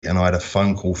And I had a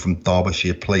phone call from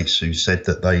Derbyshire Police who said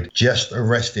that they'd just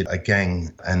arrested a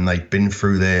gang and they'd been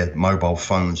through their mobile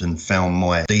phones and found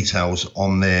my details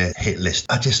on their hit list.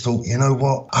 I just thought, you know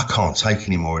what? I can't take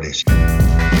any more of this.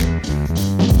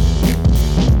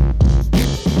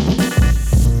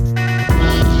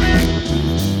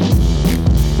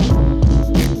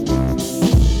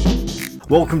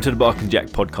 Welcome to the Bark and Jack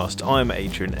podcast. I'm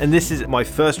Adrian, and this is my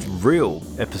first real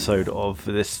episode of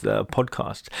this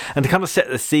podcast. And to kind of set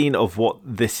the scene of what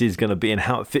this is going to be and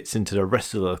how it fits into the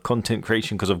rest of the content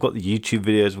creation, because I've got the YouTube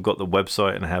videos, I've got the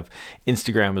website, and I have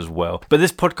Instagram as well. But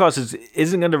this podcast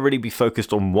isn't going to really be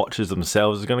focused on watches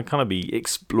themselves. It's going to kind of be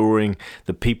exploring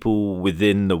the people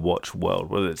within the watch world,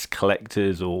 whether it's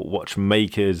collectors or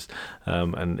watchmakers,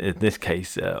 and in this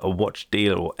case, a watch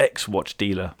dealer or ex-watch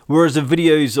dealer. Whereas the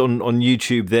videos on YouTube,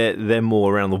 they're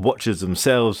more around the watches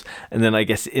themselves, and then I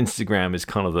guess Instagram is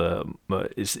kind of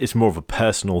it's more of a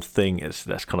personal thing.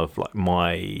 That's kind of like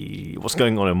what's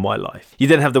going on in my life. You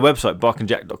then have the website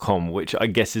barkandjack.com, which I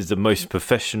guess is the most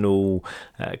professional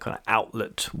kind of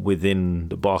outlet within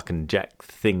the Bark and Jack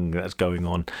thing that's going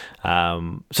on.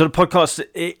 So the podcast,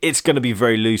 it's going to be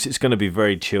very loose. It's going to be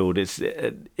very chilled. It's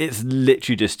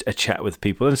literally just a chat with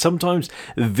people, and sometimes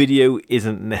video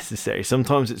isn't necessary.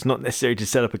 Sometimes it's not necessary to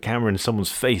set up a camera in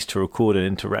someone's face to record an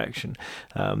interaction.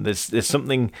 There's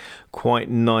something quite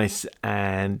nice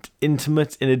and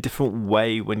intimate in a different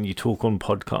way when you talk on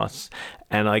podcasts,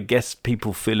 and I guess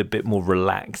people feel a bit more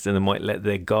relaxed and they might let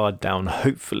their guard down,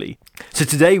 hopefully. So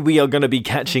today we are going to be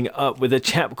catching up with a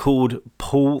chap called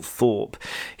Paul Thorpe.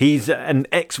 He's an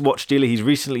ex-watch dealer. He's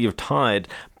recently retired.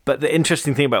 But the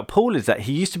interesting thing about Paul is that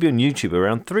he used to be on YouTube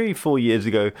around 3-4 years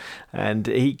ago, and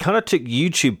he kind of took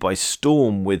YouTube by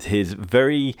storm with his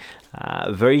very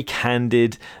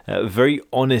candid, very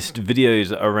honest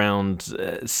videos around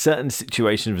certain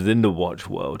situations within the watch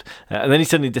world. And then he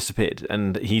suddenly disappeared,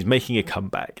 and he's making a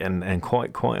comeback, and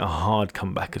quite a hard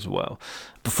comeback as well.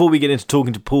 Before we get into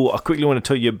talking to Paul, I quickly want to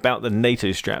tell you about the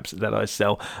NATO straps that I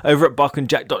sell over at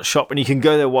barkandjack.shop, and you can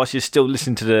go there whilst you're still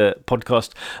listening to the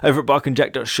podcast. Over at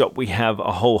barkandjack.shop, we have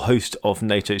a whole host of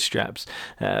NATO straps,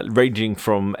 ranging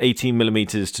from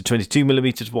 18mm to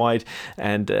 22mm wide,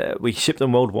 and we ship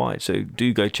them worldwide, so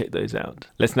do go check those out.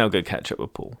 Let's now go catch up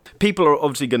with Paul. People are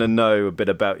obviously going to know a bit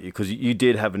about you because you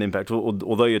did have an impact,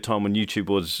 although your time on YouTube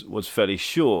was fairly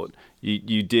short.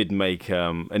 You did make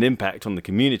an impact on the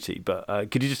community, but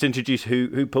could you just introduce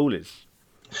who Paul is?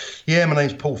 Yeah, my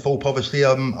name's Paul Thorpe. Obviously,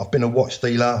 I've been a watch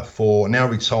dealer for now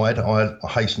retired. I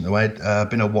hasten to add,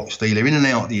 been a watch dealer in and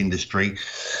out of the industry.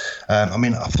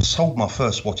 I've sold my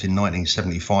first watch in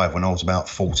 1975 when I was about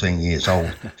 14 years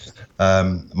old.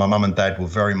 My mum and dad were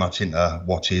very much into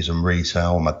watches and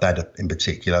retail. My dad in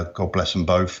particular, God bless them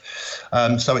both.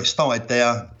 So it started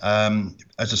there.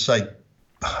 As I say,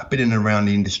 I've been in and around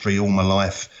the industry all my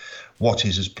life.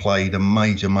 Watches has played a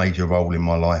major role in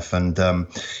my life. And,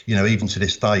 even to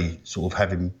this day, sort of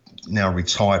having now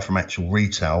retired from actual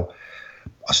retail,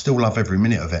 I still love every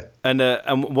minute of it. And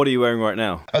what are you wearing right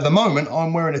now? At the moment,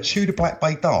 I'm wearing a Tudor Black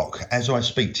Bay Dark as I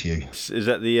speak to you. Is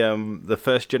that the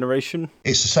first generation?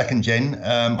 It's the second gen.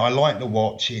 I like the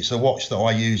watch. It's a watch that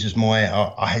I use as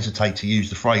I hesitate to use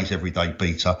the phrase everyday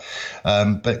beater,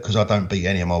 but because I don't beat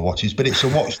any of my watches. But it's a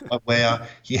watch that I wear.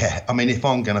 Yeah, if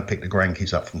I'm going to pick the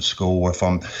grandkids up from school, or if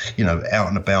I'm, out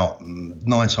and about,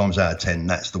 9 times out of 10,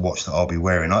 that's the watch that I'll be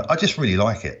wearing. I just really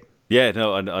like it. Yeah,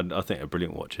 no, I think a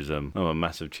brilliant watch is. I'm a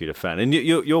massive Tudor fan, and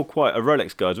you're quite a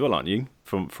Rolex guy as well, aren't you?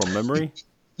 From memory.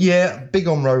 Yeah, big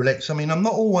on Rolex. I'm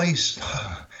not always.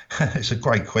 It's a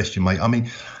great question, mate.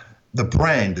 The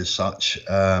brand as such is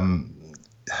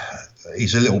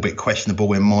a little bit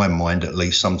questionable in my mind, at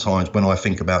least sometimes when I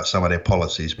think about some of their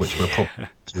policies, which we'll probably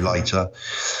do later.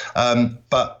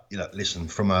 But listen,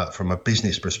 from a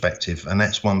business perspective, and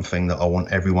that's one thing that I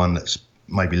want everyone that's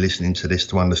maybe listening to this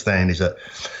to understand is that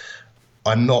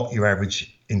I'm not your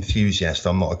average enthusiast.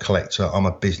 I'm not a collector. I'm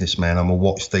a businessman. I'm a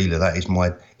watch dealer. That is in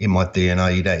my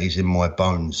DNA. That is in my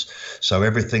bones. So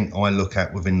everything I look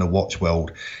at within the watch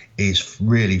world is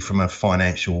really from a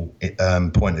financial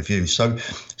point of view. So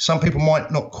some people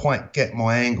might not quite get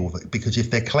my angle, because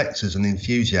if they're collectors and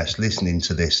enthusiasts listening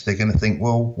to this, they're going to think,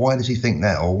 well, why does he think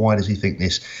that? Or why does he think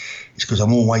this? It's because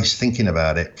I'm always thinking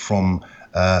about it from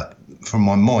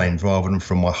my mind rather than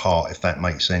from my heart, if that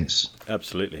makes sense.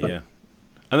 Absolutely, yeah.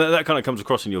 And that kind of comes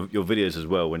across in your videos as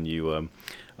well. When you,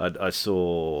 I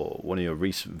saw one of your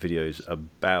recent videos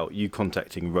about you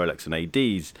contacting Rolex and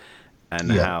ADs,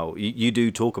 and how you do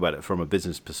talk about it from a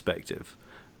business perspective,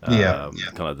 kind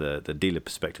of the dealer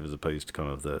perspective as opposed to kind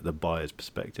of the buyer's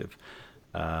perspective.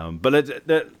 But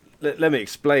let me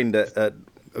explain that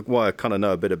why I kind of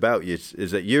know a bit about you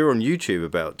is that you're on YouTube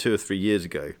about 2 or 3 years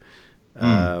ago,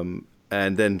 and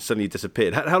then suddenly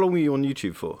disappeared. How long were you on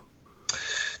YouTube for?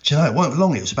 Do you know, it wasn't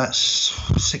long. It was about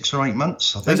 6 or 8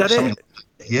 months, I think. Is that it?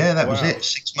 Yeah, that was it.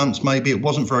 6 months, maybe. It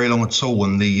wasn't very long at all.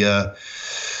 And I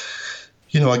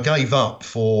gave up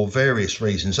for various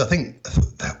reasons. I think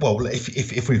that, well,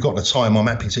 if we've got the time, I'm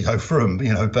happy to go through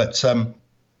them, but...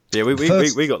 yeah,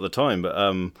 we got the time, but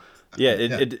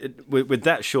with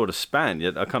that short a span,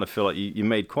 I kind of feel like you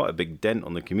made quite a big dent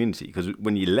on the community, because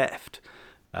when you left,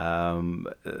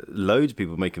 loads of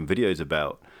people making videos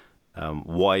about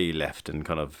why you left and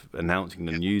kind of announcing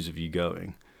the news of you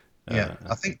going.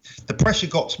 I think the pressure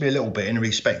got to me a little bit in the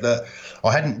respect that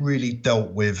I hadn't really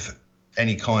dealt with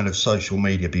any kind of social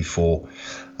media before.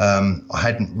 I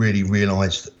hadn't really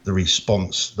realised the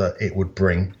response that it would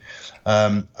bring.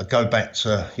 I go back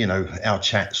to, our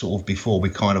chat sort of before we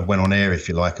kind of went on air, if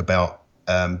you like, about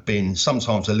being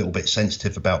sometimes a little bit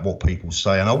sensitive about what people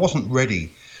say. And I wasn't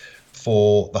ready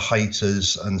for the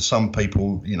haters, and some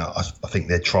people, I think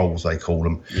they're trolls, they call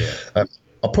them. Yeah.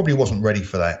 I probably wasn't ready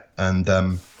for that. And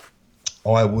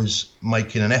I was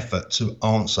making an effort to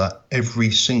answer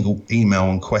every single email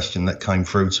and question that came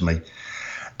through to me.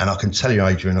 And I can tell you,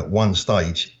 Adrian, at one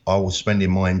stage, I was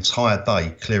spending my entire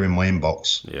day clearing my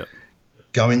inbox,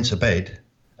 going to bed.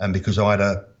 And because I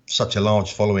had such a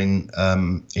large following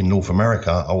in North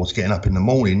America, I was getting up in the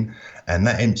morning and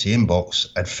that empty inbox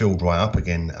had filled right up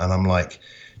again. And I'm like,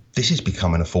 this is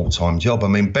becoming a full-time job. I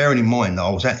mean, bearing in mind that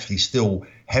I was actually still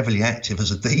heavily active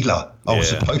as a dealer. I was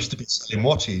supposed to be selling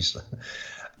watches.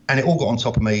 And it all got on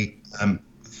top of me. And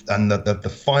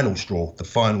the final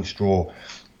straw,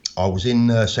 I was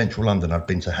in central London. I'd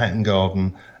been to Hatton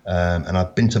Garden and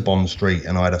I'd been to Bond Street,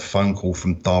 and I had a phone call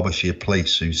from Derbyshire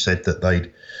Police who said that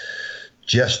they'd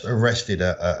just arrested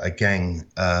a gang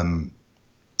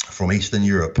from Eastern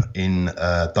Europe in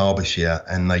Derbyshire,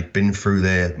 and they'd been through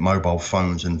their mobile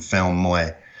phones and found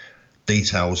my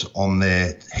details on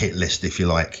their hit list, if you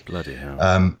like. Bloody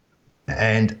hell.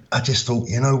 And I just thought,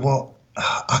 you know what?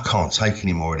 I can't take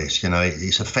any more of this.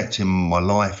 It's affecting my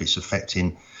life. It's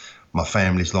affecting my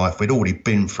family's life. We'd already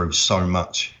been through so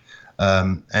much.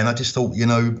 And I just thought,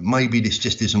 maybe this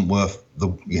just isn't worth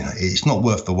it's not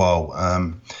worth the while.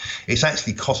 It's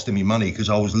actually costing me money because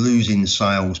I was losing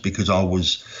sales because I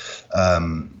was,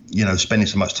 spending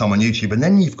so much time on YouTube. And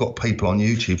then you've got people on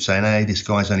YouTube saying, hey, this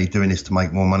guy's only doing this to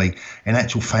make more money. In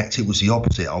actual fact, it was the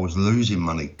opposite. I was losing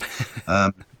money.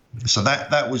 So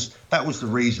that was the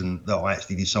reason that I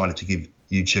actually decided to give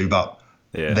YouTube up.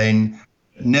 Yeah. Then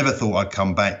never thought I'd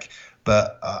come back.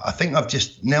 But I think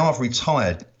now I've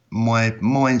retired, my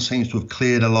mind seems to have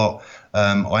cleared a lot.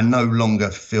 I no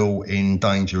longer feel in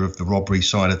danger of the robbery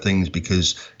side of things,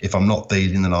 because if I'm not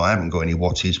dealing, then I haven't got any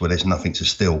watches where there's nothing to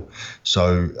steal.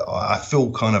 So I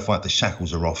feel kind of like the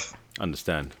shackles are off.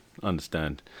 Understand.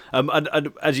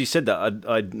 As you said that,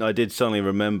 I did suddenly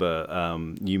remember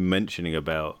you mentioning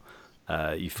about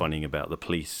you finding about the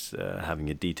police having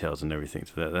your details and everything.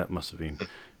 So that must have been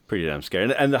pretty damn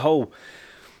scary. And the whole,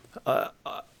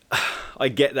 I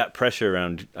get that pressure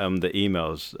around the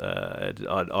emails.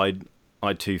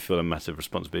 I too feel a massive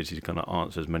responsibility to kind of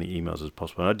answer as many emails as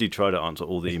possible. And I do try to answer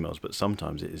all the emails, but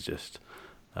sometimes it is just.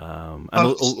 And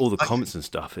all the comments and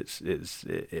stuff,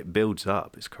 it builds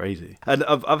up. It's crazy. And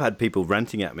I've had people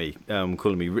ranting at me,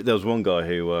 calling me. There was one guy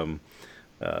who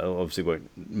obviously won't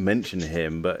mention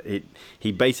him, but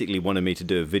he basically wanted me to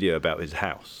do a video about his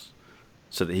house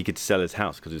so that he could sell his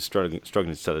house, because he was struggling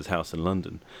to sell his house in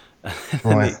London.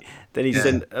 Right. Then he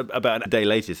sent, about a day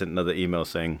later, sent another email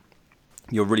saying,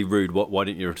 "You're really rude. Why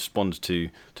didn't you respond to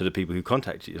the people who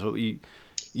contacted you?" So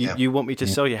you want me to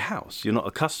sell your house? You're not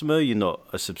a customer. You're not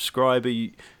a subscriber.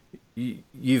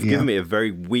 You've given me a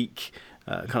very weak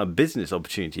kind of business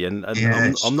opportunity, and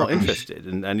I'm not interested.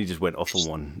 And he just went off on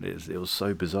one. It was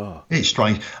so bizarre. It's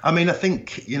strange. I mean, I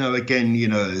think,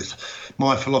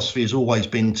 my philosophy has always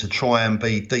been to try and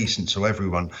be decent to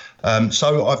everyone.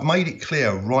 So I've made it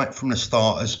clear right from the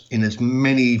start, in as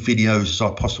many videos as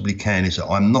I possibly can, is that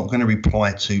I'm not going to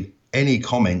reply to any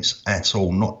comments at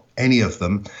all, not any of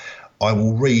them. I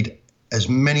will read as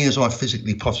many as I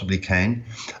physically possibly can.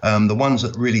 The ones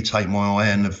that really take my eye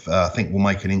and I think will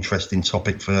make an interesting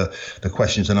topic for the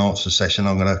questions and answer session,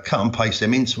 I'm going to cut and paste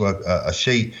them into a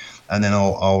sheet, and then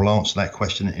I'll answer that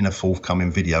question in a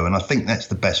forthcoming video. And I think that's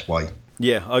the best way.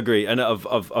 Yeah, I agree. And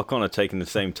I've kind of taken the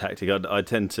same tactic. I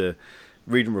tend to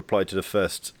read and reply to the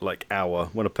first hour.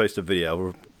 When I post a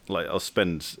video, I'll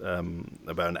spend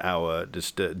about an hour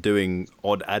just doing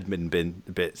odd admin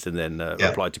bits, and then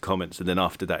reply to comments, and then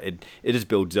after that it just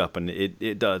builds up, and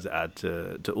it does add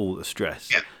to all the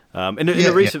stress. In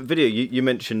a recent video, you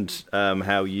mentioned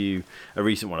how a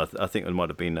recent one, I think it might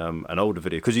have been an older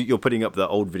video, because you're putting up the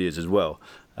old videos as well.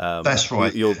 That's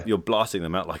right. You're blasting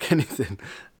them out like anything.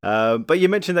 But you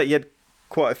mentioned that you had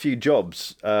quite a few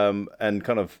jobs, and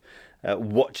kind of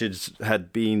watches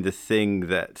had been the thing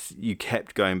that you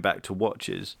kept going back to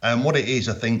watches. And what it is,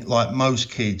 I think, like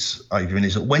most kids, Adrian,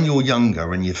 is that when you're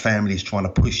younger and your family's trying to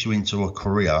push you into a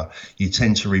career, you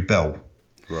tend to rebel.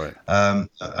 Right. And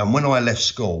when I left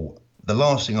school, the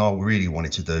last thing I really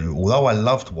wanted to do, although I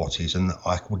loved watches and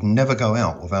I would never go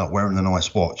out without wearing a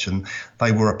nice watch, and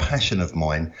they were a passion of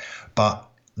mine, but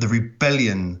the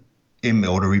rebellion in me,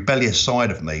 or the rebellious side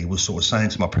of me, was sort of saying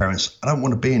to my parents, I don't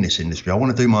want to be in this industry. I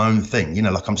want to do my own thing. You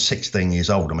know, like I'm 16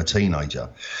 years old. I'm a teenager.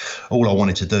 All I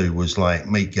wanted to do was like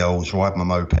meet girls, ride my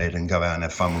moped and go out and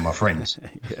have fun with my friends.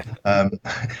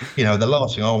 You know, the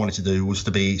last thing I wanted to do was to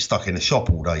be stuck in a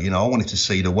shop all day. You know, I wanted to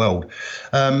see the world.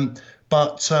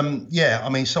 Yeah, I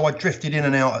mean, so I drifted in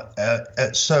and out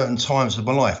at certain times of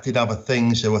my life, did other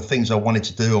things. There were things I wanted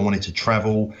to do. I wanted to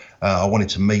travel. I wanted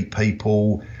to meet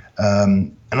people.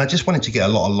 And I just wanted to get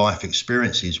a lot of life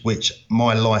experiences, which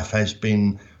my life has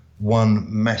been one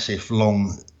massive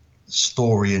long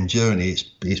story and journey.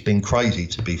 It's been crazy,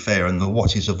 to be fair, and the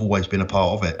watches have always been a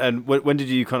part of it. And when did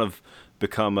you kind of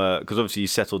become because obviously you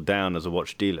settled down as a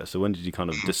watch dealer, so when did you kind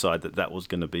of decide that was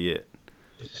going to be it?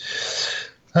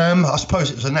 I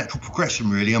suppose it was a natural progression,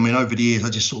 really. I mean, over the years, I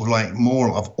just sort of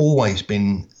I've always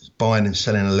been buying and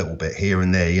selling a little bit here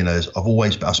and there. You know,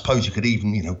 I suppose you could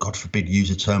even, you know, God forbid, use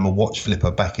a term, a watch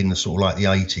flipper back in the sort of like the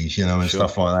 80s, you know, and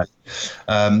stuff like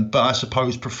that. But I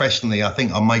suppose professionally, I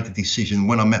think I made the decision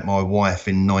when I met my wife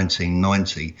in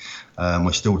 1990.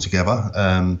 We're still together.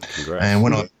 And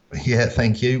when yeah,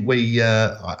 thank you.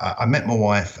 I met my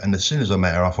wife, and as soon as I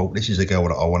met her, I thought, this is a girl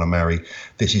that I want to marry.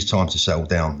 This is time to settle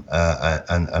down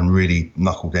and really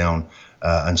knuckle down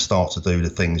and start to do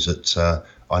the things that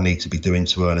I need to be doing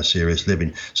to earn a serious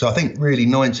living. So I think really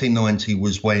 1990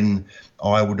 was when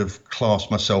I would have classed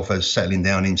myself as settling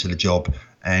down into the job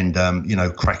and, you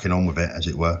know, cracking on with it, as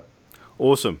it were.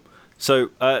 Awesome.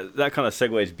 So that kind of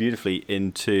segues beautifully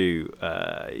into,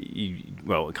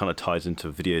 it kind of ties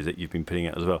into videos that you've been putting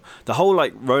out as well. The whole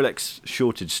like Rolex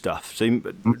shortage stuff. So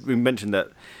we mentioned that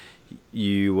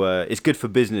it's good for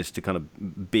business to kind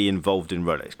of be involved in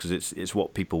Rolex because it's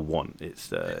what people want. It's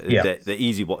they're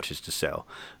easy watches to sell.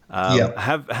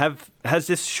 Has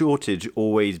this shortage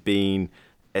always been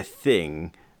a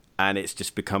thing, and it's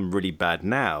just become really bad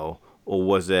now, or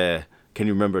was there? Can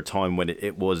you remember a time when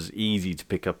it was easy to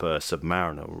pick up a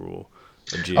Submariner or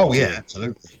a GMT? Oh yeah,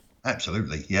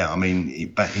 absolutely. Yeah, I mean,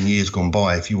 back in years gone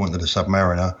by, if you wanted a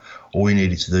Submariner, all you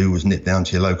needed to do was nip down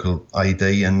to your local AD,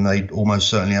 and they'd almost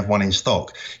certainly have one in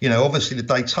stock. You know, obviously the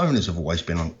Daytonas have always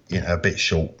been on, you know, a bit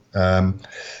short,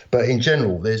 but in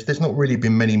general, there's not really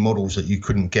been many models that you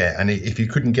couldn't get, and if you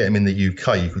couldn't get them in the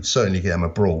UK, you could certainly get them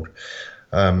abroad,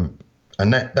 and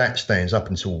that stands up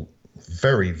until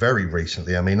very, very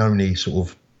recently. I mean, only sort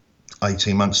of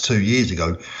 18 months, 2 years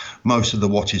ago, most of the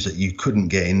watches that you couldn't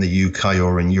get in the UK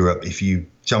or in Europe, if you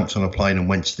jumped on a plane and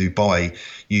went to Dubai,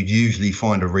 you'd usually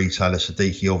find a retailer,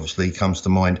 Sadiki obviously comes to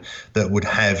mind, that would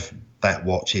have that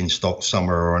watch in stock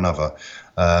somewhere or another.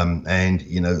 And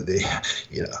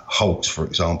Holtz, for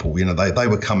example, you know, they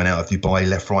were coming out of Dubai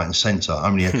left, right and centre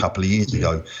only a couple of years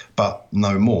ago, but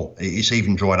no more. It's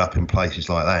even dried up in places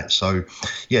like that. So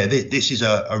yeah, this is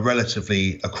a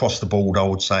relatively across the board, I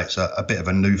would say it's a bit of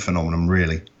a new phenomenon,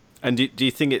 really. And do you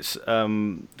think it's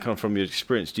kind of from your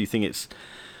experience, do you think it's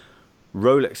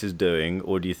Rolex is doing,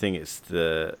 or do you think it's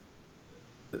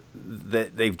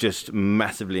they've just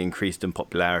massively increased in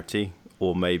popularity,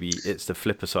 or maybe it's the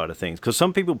flipper side of things? Because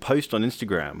some people post on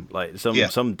Instagram, like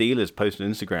some dealers post on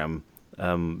Instagram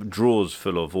drawers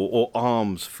full of or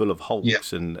arms full of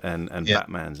Hulks and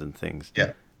Batmans and things.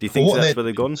 Yeah. Do you think that's where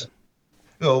they've gone?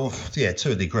 Well, yeah,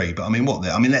 to a degree, but I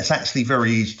mean, that's actually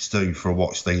very easy to do for a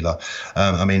watch dealer.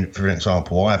 I mean, for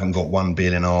example, I haven't got one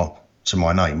BLNR to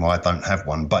my name. I don't have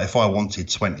one, but if I wanted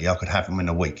 20, I could have them in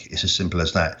a week. It's as simple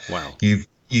as that. Wow.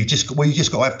 You just got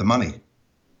to have the money.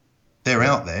 They're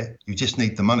out there. You just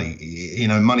need the money. You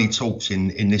know, money talks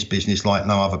in this business like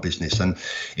no other business. And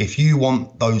if you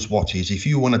want those watches, if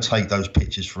you want to take those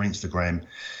pictures for Instagram,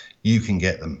 you can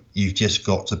get them. You've just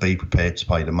got to be prepared to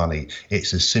pay the money.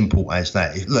 It's as simple as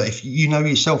that. If you know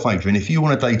yourself, Adrian, if you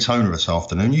want a Daytona this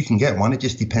afternoon, you can get one. It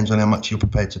just depends on how much you're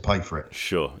prepared to pay for it.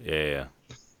 Sure. Yeah.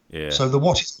 So the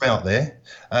watches are out there.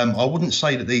 I wouldn't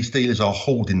say that these dealers are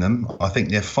holding them. I think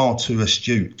they're far too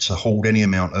astute to hold any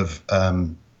amount of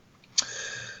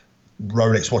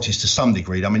Rolex watches to some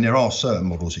degree. I mean, there are certain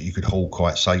models that you could hold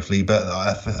quite safely, but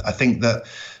I think that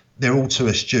they're all too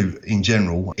astute in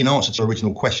general. In answer to your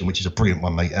original question, which is a brilliant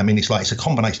one, mate, I mean, it's a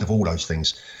combination of all those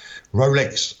things.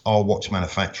 Rolex are watch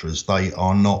manufacturers. They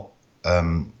are not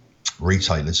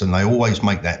retailers, and they always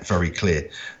make that very clear.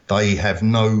 They have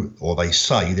they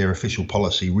say their official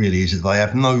policy really is that they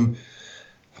have no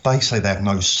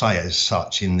say as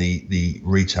such in the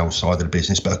retail side of the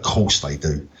business, but of course they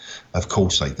do.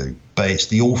 But it's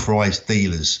the authorised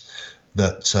dealers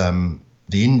that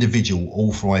the individual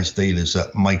authorised dealers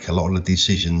that make a lot of the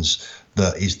decisions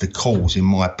that is the cause, in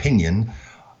my opinion,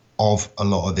 of a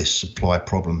lot of this supply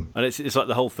problem. And it's like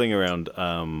the whole thing around,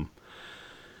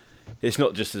 it's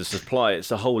not just the supply, it's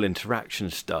the whole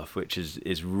interaction stuff, which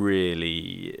is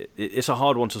really, it's a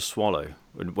hard one to swallow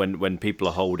when people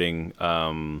are holding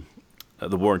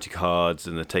the warranty cards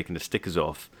and they're taking the stickers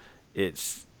off.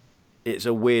 It's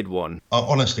a weird one.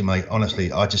 Honestly, mate,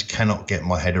 I just cannot get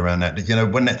my head around that. You know,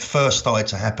 when that first started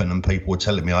to happen and people were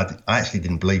telling me, I actually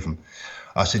didn't believe them.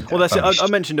 I said, well, that's it. I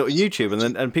mentioned it on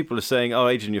YouTube, and people are saying, "Oh,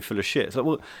 Adrian, you're full of shit." It's like,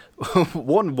 well,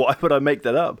 one, why would I make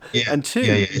that up? Yeah, and two,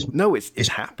 it's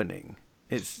happening.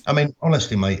 I mean,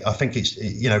 honestly, mate, I think it's,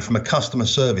 from a customer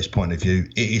service point of view,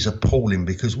 it is appalling,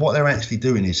 because what they're actually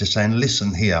doing is they're saying,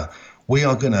 listen here, we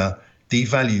are going to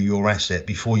devalue your asset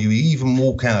before you even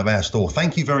walk out of our store.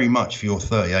 Thank you very much for your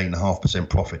 38.5%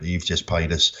 profit that you've just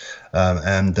paid us.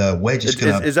 And we're just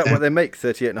going to... Is that what they make,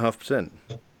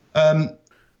 38.5%?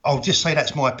 I'll just say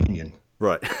that's my opinion.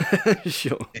 Right.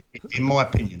 Sure. In my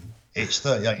opinion, it's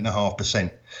 38.5%.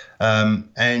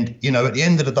 And, at the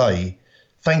end of the day,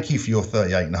 thank you for your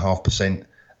 38.5%.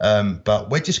 But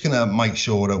we're just going to make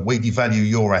sure that we devalue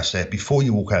your asset before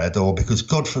you walk out the door, because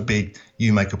God forbid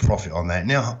you make a profit on that.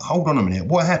 Now, hold on a minute.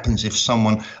 What happens if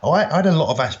someone... I had a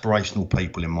lot of aspirational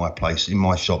people in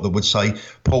my shop that would say,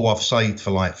 Paul, I've saved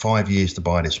for like 5 years to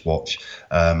buy this watch.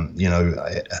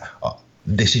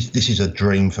 This is a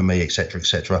dream for me, etc.,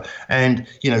 etc. And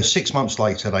 6 months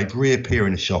later, they'd reappear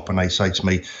in the shop and they say to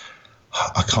me,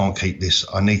 I can't keep this.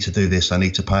 I need to do this. I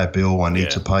need to pay a bill. I need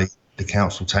to pay the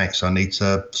council tax. I need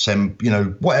to send,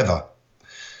 whatever.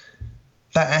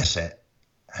 That asset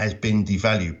has been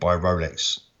devalued by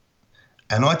Rolex,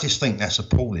 and I just think that's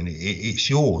appalling.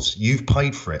 It's yours. You've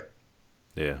paid for it.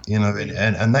 Yeah.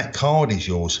 And that card is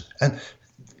yours. And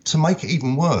to make it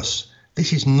even worse,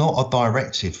 this is not a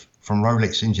directive from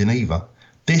Rolex in Geneva.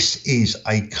 This is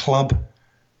a club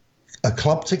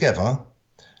together.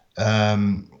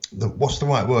 What's the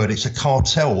right word? It's a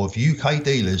cartel of UK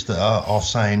dealers that are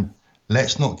saying,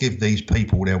 let's not give these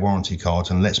people their warranty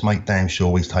cards, and let's make damn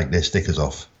sure we take their stickers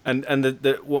off. And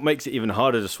what makes it even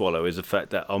harder to swallow is the fact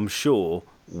that I'm sure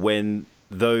when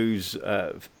those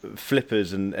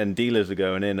flippers and dealers are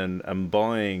going in and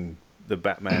buying the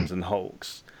Batmans and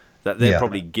Hulks, that they're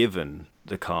probably given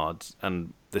the cards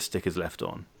and the stickers left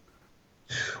on.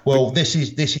 Well, this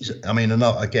is. I mean,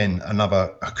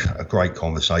 another great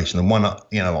conversation, and one.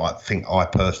 I think I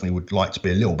personally would like to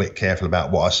be a little bit careful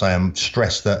about what I say and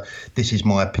stress that this is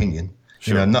my opinion.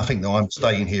 Sure. Nothing that I'm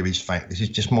stating here is fact. This is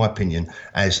just my opinion,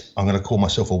 as I'm going to call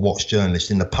myself a watch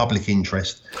journalist in the public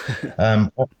interest.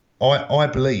 I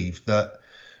believe that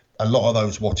a lot of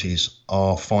those watches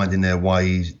are finding their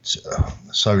way.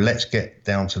 So let's get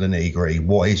down to the nitty-gritty.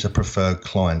 What is a preferred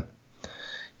client?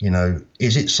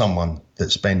 Is it someone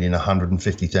that's spending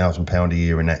 £150,000 a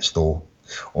year in that store?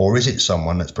 Or is it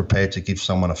someone that's prepared to give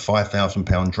someone a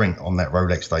 £5,000 drink on that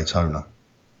Rolex Daytona?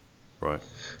 Right.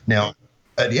 Now,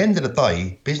 at the end of the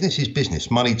day, business is business,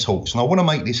 money talks. And I want to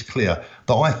make this clear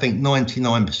that I think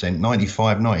 99%,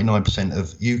 95, 99%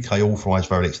 of UK authorised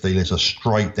Rolex dealers are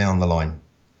straight down the line.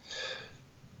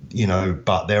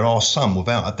 But there are some,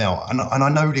 without a doubt. And I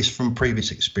know this from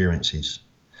previous experiences.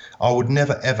 I would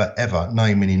never, ever, ever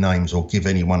name any names or give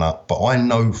anyone up, but I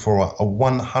know for a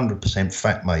 100%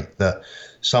 fact, mate, that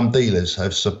some dealers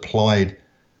have supplied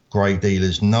grey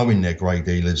dealers, knowing they're grey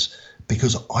dealers,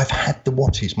 because I've had the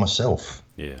watches myself.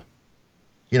 Yeah.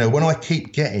 When I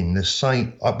keep getting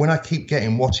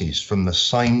watches from the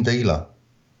same dealer,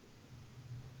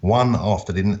 one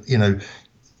after the,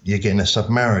 you're getting a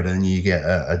Submariner, and you get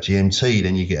a GMT,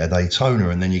 then you get a Daytona,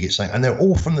 and then you get something, and they're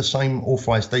all from the same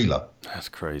authorised dealer. That's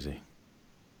crazy.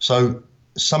 So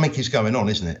something is going on,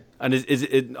 isn't it? And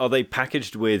are they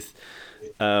packaged with?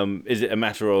 Is it a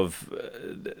matter of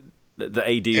the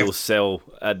AD will sell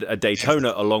a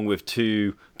Daytona along with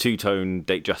two-tone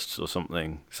Datejusts or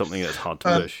something that's hard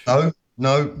to push?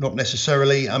 No, not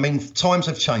necessarily. I mean, times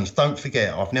have changed. Don't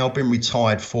forget, I've now been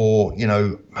retired for,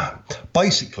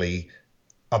 basically.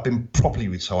 I've been properly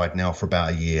retired now for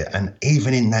about a year, and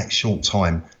even in that short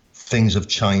time, things have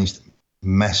changed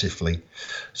massively.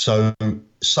 So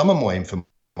some of my information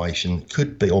information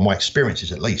could be, or my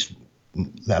experiences at least,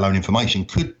 let alone information,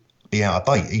 could be out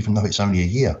of date, even though it's only a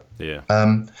year. Yeah.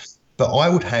 But I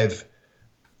would have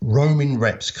roaming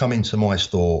reps come into my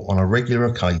store on a regular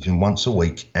occasion once a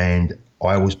week, and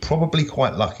I was probably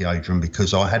quite lucky, Adrian,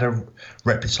 because I had a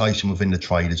reputation within the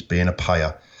trade as being a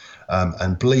payer.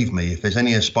 And believe me, if there's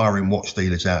any aspiring watch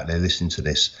dealers out there listening to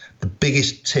this, the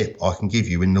biggest tip I can give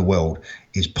you in the world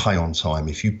is pay on time.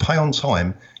 If you pay on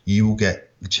time, you will get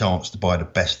the chance to buy the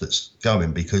best that's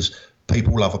going, because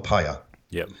people love a payer.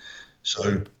 Yep.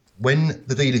 So when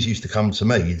the dealers used to come to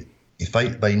me, if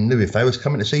they knew if they was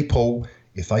coming to see Paul,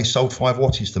 if they sold 5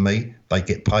 watches to me, they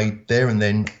get paid there and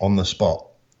then on the spot.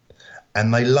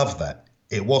 And they love that.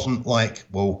 It wasn't like,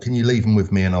 well, can you leave them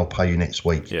with me and I'll pay you next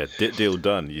week? Yeah, deal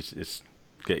done. It's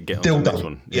get on Deal to the done. next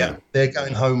one. Yeah, they're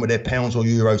going home with their pounds or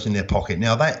euros in their pocket.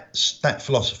 Now, that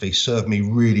philosophy served me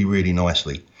really, really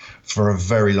nicely for a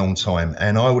very long time.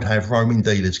 And I would have roaming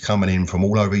dealers coming in from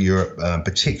all over Europe,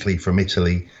 particularly from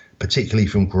Italy, particularly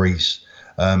from Greece,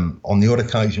 on the odd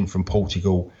occasion from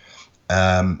Portugal.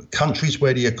 Countries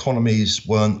where the economies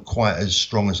weren't quite as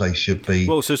strong as they should be.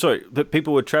 Well, so sorry, but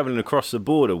people were travelling across the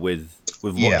border with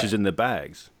watches in their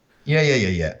bags.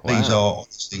 Yeah. Wow. These are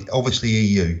obviously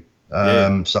EU.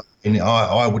 So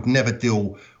I would never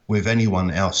deal with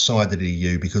anyone outside of the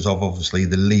EU because of obviously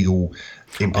the legal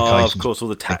implications. Oh, of course, all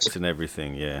the tax and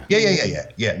everything. Yeah.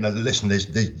 Yeah. No, listen, there's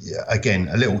again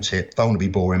a little tip. Don't want to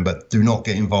be boring, but do not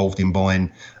get involved in buying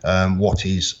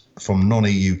watches from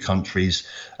non-EU countries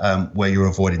where you're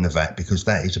avoiding the VAT, because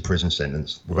that is a prison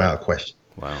sentence without a question.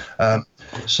 Wow.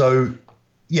 So,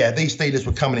 yeah, these dealers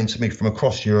were coming into me from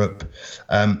across Europe.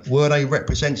 Were they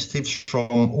representatives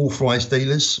from authorised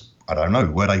dealers? I don't know.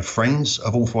 Were they friends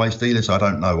of authorised dealers? I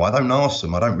don't know. I don't ask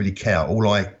them. I don't really care. All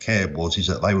I cared is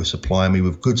that they were supplying me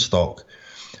with good stock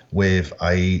with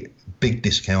a big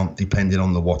discount depending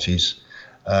on the watches.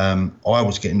 I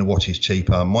was getting the watches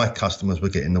cheaper. My customers were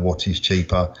getting the watches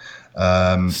cheaper.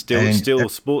 Still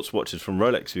sports watches from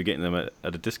Rolex, you're getting them at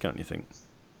a discount, you think?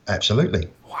 Absolutely.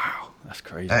 Wow, that's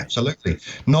crazy. Absolutely.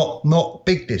 Not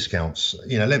big discounts.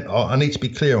 I need to be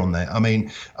clear on that. I mean,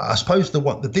 I suppose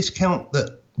the discount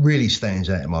that really stands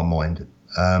out in my mind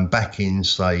back in,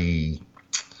 say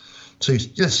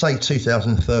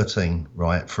 2013,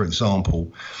 right, for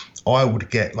example, I would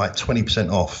get like 20%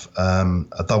 off a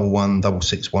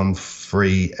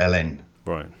 11613 LN.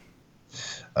 Right.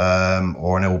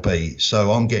 Or an LB.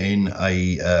 So I'm getting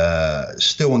a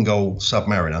steel and gold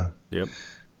Submariner. Yep.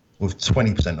 With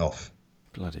 20% off.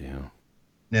 Bloody hell.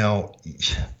 Now,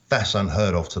 that's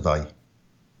unheard of today.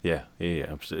 Yeah,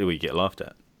 absolutely. We get laughed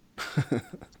at.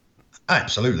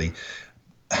 Absolutely.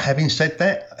 Having said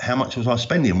that, how much was I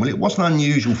spending? Well, it wasn't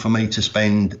unusual for me to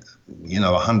spend,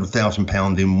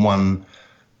 £100,000 in one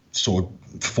sort of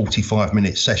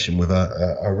 45-minute session with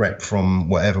a rep from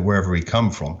wherever he come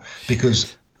from.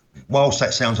 Because whilst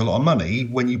that sounds a lot of money,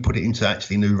 when you put it into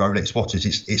actually new Rolex watches,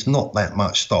 it's not that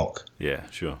much stock. Yeah,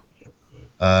 sure.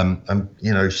 So I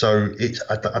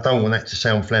don't want that to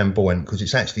sound flamboyant, because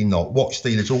it's actually not. Watch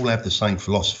dealers all have the same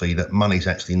philosophy that money's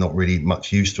actually not really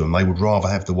much use to them. They would rather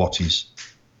have the watches.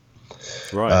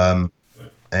 Right.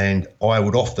 And I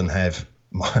would often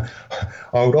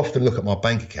look at my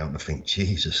bank account and think,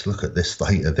 Jesus, look at the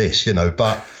state of this,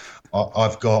 but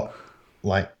I've got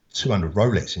like 200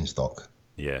 Rolex in stock.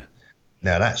 Yeah.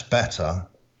 Now that's better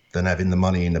than having the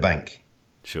money in the bank.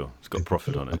 Sure. It's got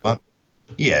profit on it.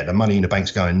 Yeah, the money in the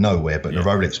bank's going nowhere, but the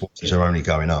Rolex watches are only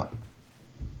going up.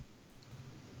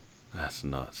 That's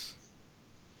nuts.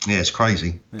 Yeah, it's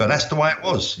crazy. But that's the way it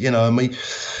was, and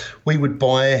we would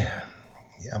buy,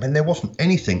 there wasn't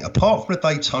anything apart from the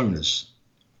Daytonas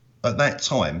at that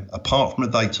time. Apart from the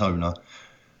Daytona,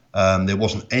 there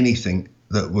wasn't anything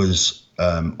that was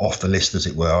off the list, as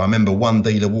it were. I remember one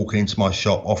dealer walking into my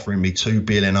shop offering me 2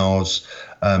 BLNRs.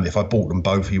 If I bought them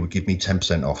both, he would give me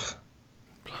 10% off.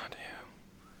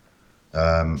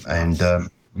 So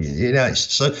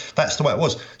that's the way it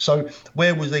was. So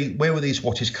where were these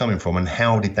watches coming from, and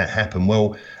how did that happen?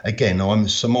 Well, again, I'm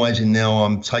surmising now,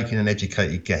 I'm taking an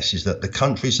educated guess, is that the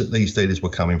countries that these dealers were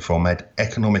coming from had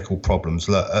economical problems.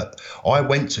 I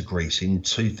went to Greece in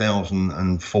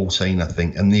 2014, I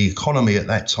think, and the economy at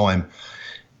that time,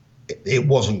 it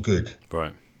wasn't good.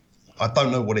 Right. I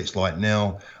don't know what it's like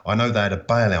now. I know they had a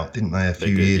bailout, didn't they, a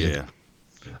few years ago?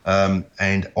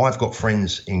 And I've got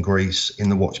friends in Greece in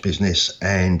the watch business,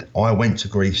 and I went to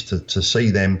Greece to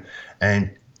see them, and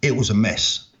it was a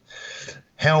mess.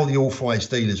 How the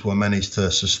authorised dealers were managed to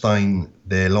sustain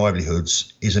their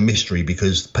livelihoods is a mystery,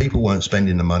 because people weren't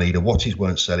spending the money, the watches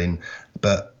weren't selling,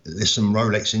 but listen,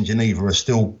 Rolex in Geneva are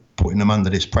still putting them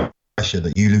under this pressure pressure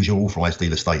that you lose your authorised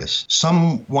dealer status.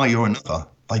 Some way or another,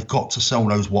 they've got to sell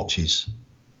those watches.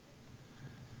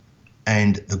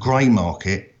 And the grey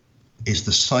market is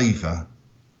the saviour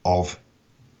of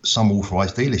some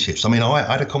authorised dealerships. I mean, I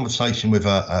had a conversation with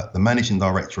the managing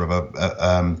director of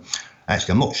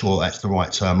actually, I'm not sure that's the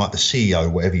right term, like the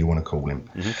CEO, whatever you want to call him,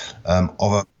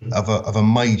 of a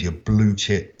major blue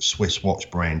chip Swiss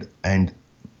watch brand. And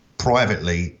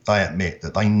privately, they admit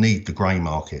that they need the grey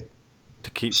market to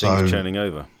keep things churning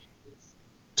over.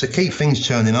 To keep things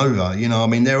churning over, you know, I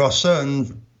mean, there are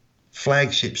certain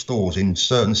flagship stores in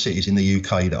certain cities in the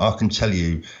UK that I can tell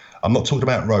you, I'm not talking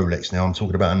about Rolex now, I'm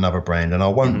talking about another brand, and I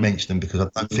won't mention them because I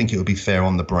don't think it would be fair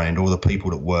on the brand or the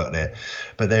people that work there.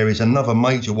 But there is another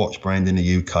major watch brand in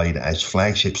the UK that has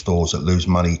flagship stores that lose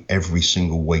money every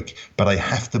single week, but they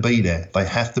have to be there. They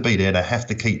have to be there. They have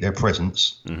to keep their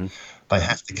presence. They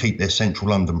have to keep their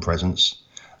central London presence.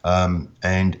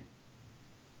 And,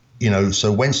 you know,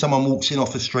 so when someone walks in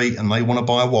off the street and they want to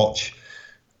buy a watch,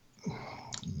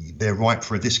 they're ripe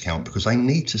for a discount because they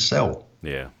need to sell.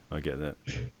 Yeah, I get that.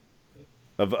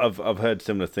 I've heard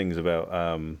similar things about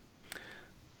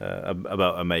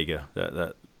Omega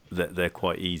that they're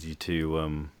quite easy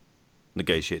to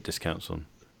negotiate discounts on.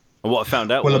 And what I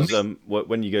found out was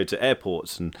when you go to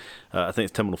airports, and I think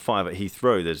it's Terminal 5 at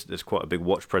Heathrow, there's quite a big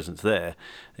watch presence there.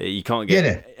 You can't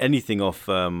get anything off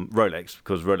Rolex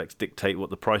because Rolex dictate what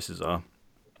the prices are.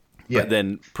 Yeah. But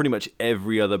then pretty much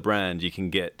every other brand you can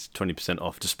get 20%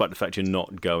 off, despite the fact you're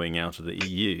not going out of the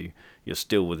EU. You're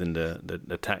still within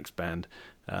the tax band,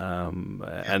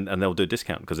 and they'll do a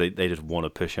discount because they just want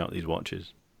to push out these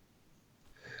watches.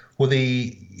 Well,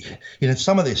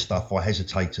 some of this stuff I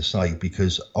hesitate to say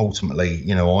because ultimately,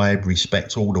 you know, I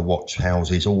respect all the watch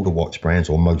houses, all the watch brands,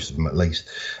 or most of them at least.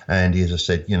 And as I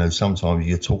said, you know, sometimes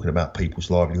you're talking about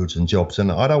people's livelihoods and jobs,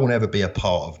 and I don't want to ever be a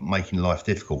part of making life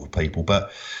difficult for people,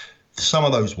 but some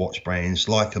of those watch brands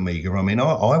like Omega, I mean,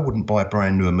 I wouldn't buy a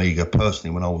brand new Omega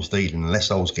personally when I was dealing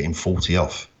unless I was getting 40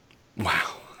 off.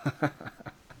 Wow.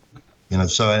 You know,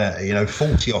 so,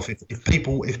 40 off. If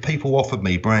people offered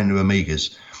me brand new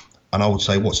Omegas and I would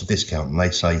say, what's the discount? And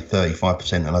they'd say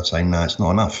 35%. And I'd say, no, it's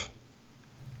not enough.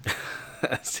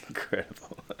 That's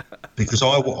incredible. Because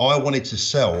I wanted to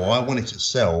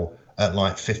sell at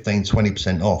like 15,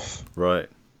 20% off. Right.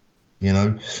 You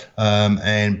know,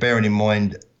 and bearing in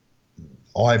mind,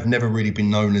 I've never really been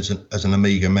known as an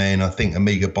Omega man. I think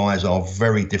Omega buyers are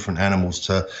very different animals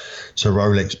to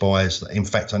Rolex buyers. In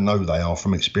fact, I know they are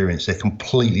from experience. They're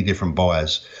completely different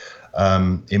buyers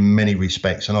in many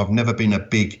respects. And I've never been a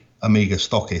big Omega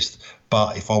stockist.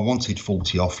 But if I wanted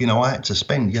 40 off, you know, I had to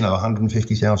spend,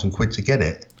 150,000 quid to get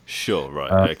it. Sure,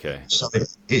 right, okay. So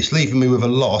it's leaving me with a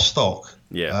lot of stock.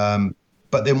 Yeah.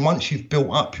 But then once you've built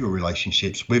up your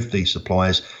relationships with these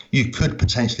suppliers, you could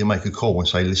potentially make a call and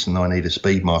say, listen, I need a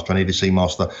Speedmaster, I need a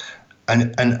Seamaster.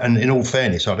 And in all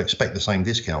fairness, I'd expect the same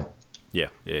discount. Yeah.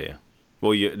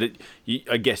 Well,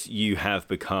 I guess you have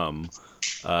become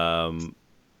a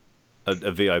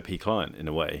VIP client in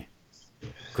a way.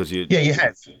 Because you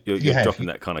have. You're dropping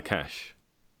that kind of cash.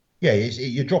 Yeah,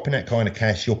 you're dropping that kind of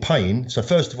cash. You're paying. So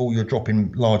first of all, you're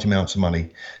dropping large amounts of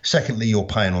money. Secondly, you're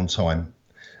paying on time.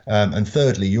 And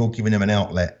thirdly, you're giving them an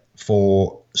outlet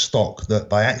for stock that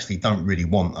they actually don't really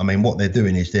want. I mean, what they're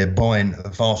doing is they're buying a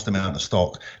vast amount of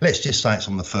stock. Let's just say it's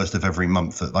on the 1st of every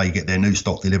month that they get their new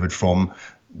stock delivered from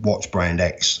Watch Brand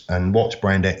X. And Watch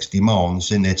Brand X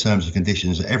demands in their terms and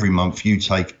conditions that every month you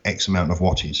take X amount of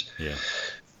watches. Yeah.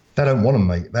 They don't want them,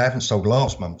 mate. They haven't sold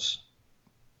last month's.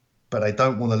 But they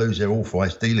don't want to lose their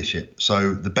authorised dealership.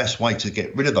 So the best way to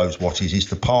get rid of those watches is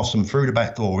to pass them through the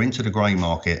back door into the grey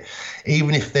market.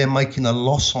 Even if they're making a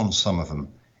loss on some of them,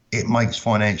 it makes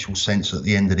financial sense at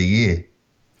the end of the year.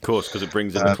 Of course, because it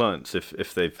brings in the clients. If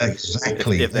they have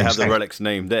the Rolex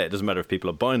name there, it doesn't matter if people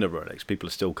are buying the Rolex, people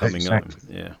are still coming on.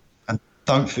 Yeah. And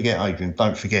don't forget, Adrian,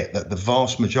 that the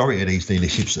vast majority of these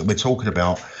dealerships that we're talking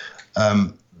about,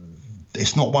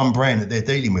 it's not one brand that they're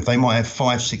dealing with. They might have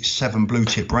 5, 6, 7 blue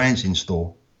chip brands in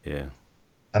store. Yeah.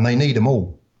 And they need them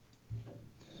all.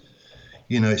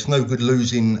 You know, it's no good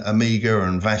losing Omega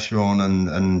and Vacheron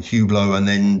and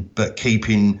Hublot but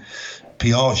keeping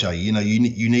Piaget. You know,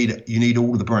 you need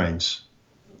all of the brands.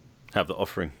 Have the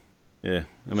offering. Yeah,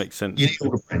 it makes sense. You need all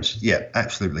the brands. Yeah,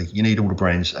 absolutely. You need all the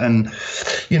brands, and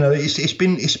you know it's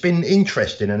been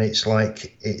interesting, and it's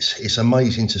like it's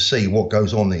amazing to see what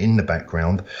goes on in the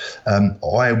background.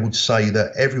 I would say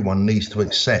that everyone needs to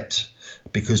accept,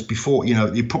 because before, you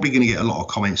know, you're probably going to get a lot of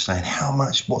comments saying, how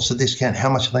much? What's the discount?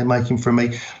 How much are they making from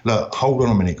me? Look, hold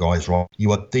on a minute, guys. Right,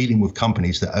 you are dealing with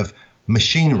companies that have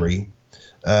machinery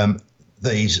that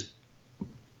is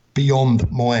beyond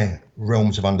my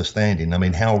realms of understanding. I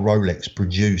mean, how Rolex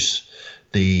produce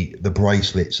the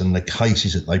bracelets and the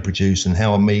cases that they produce, and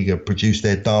how Omega produce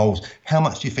their dials. How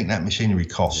much do you think that machinery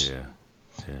costs? Yeah.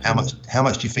 How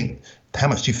much do you think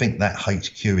that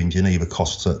HQ in Geneva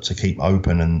costs to keep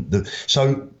open? And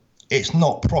so it's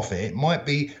not profit. It might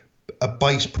be a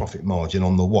base profit margin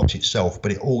on the watch itself,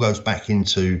 but it all goes back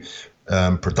into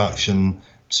production,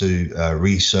 to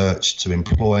research, to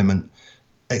employment,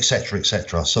 etc.,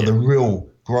 etc. So the real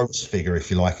gross figure, if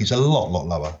you like, is a lot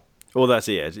lower. Well, that's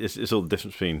it. It's all the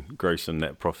difference between gross and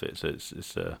net profit.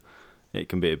 So it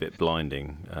can be a bit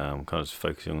blinding, kind of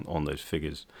focusing on those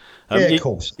figures. Of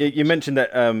course. You mentioned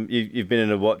that you've been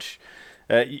in a watch.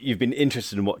 You've been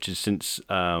interested in watches since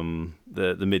the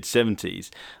mid-70s.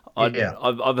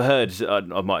 I've heard,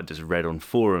 I might have just read on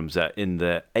forums that in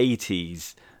the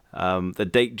 80s, the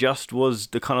Datejust was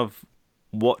the kind of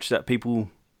watch that people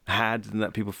had and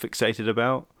that people fixated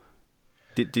about.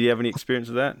 Did you have any experience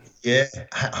of that? Yeah,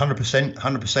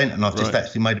 100%. And I've just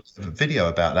actually made a video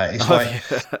about that.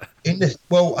 It's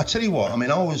well, I tell you what, I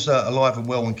mean, I was alive and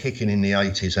well and kicking in the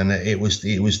 80s, and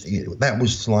that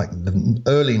was like the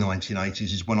early 1980s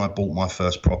is when I bought my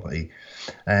first property.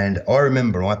 And I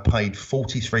remember I paid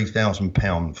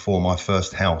 £43,000 for my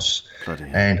first house,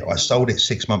 and I sold it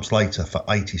 6 months later for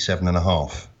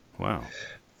 87.5. Wow.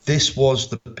 This was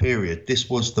the period, this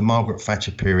was the Margaret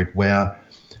Thatcher period where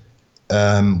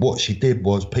what she did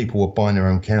was people were buying their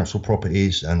own council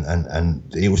properties,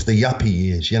 and it was the yuppie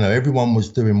years. You know, everyone was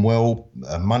doing well.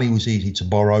 Money was easy to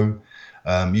borrow.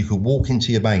 You could walk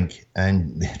into your bank,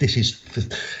 and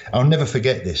I'll never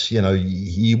forget this. You know,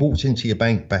 you walked into your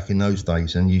bank back in those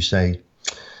days, and you say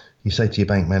to your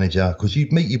bank manager, because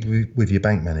you'd meet with your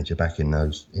bank manager back in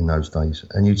those days,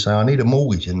 and you'd say, I need a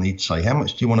mortgage, and he'd say, how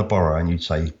much do you want to borrow? And you'd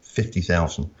say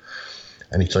 50,000,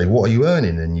 and he'd say, what are you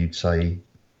earning? And you'd say,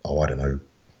 I don't know,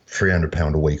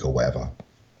 £300 a week or whatever.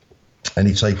 And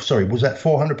he'd say, sorry, was that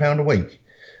 £400 a week?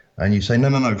 And you say,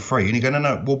 no, free. And you go,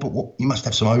 no, well, but you must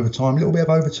have some overtime, a little bit of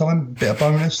overtime, a bit of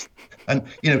bonus. And,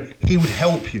 you know, he would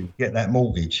help you get that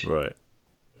mortgage. Right.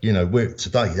 You know, where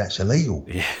today that's illegal.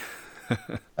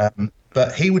 Yeah.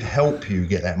 But he would help you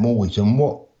get that mortgage. And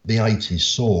what the 80s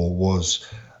saw was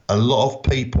a lot of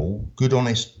people, good,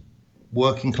 honest,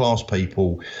 working class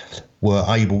people, were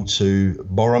able to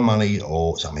borrow money,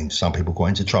 or I mean, some people got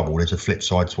into trouble. There's a flip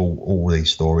side to all these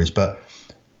stories, but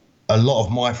a lot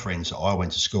of my friends that I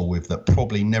went to school with that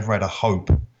probably never had a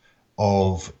hope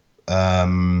of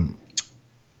owning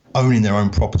their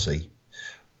own property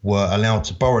were allowed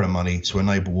to borrow the money to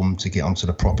enable them to get onto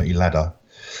the property ladder.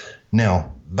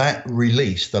 Now, that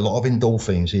released a lot of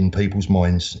endorphins in people's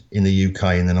minds in the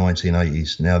UK in the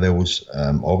 1980s. Now, there was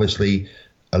obviously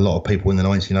a lot of people in the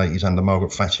 1980s under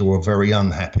Margaret Thatcher were very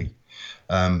unhappy.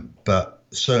 But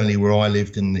certainly where I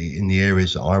lived in the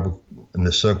areas that in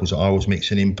the circles that I was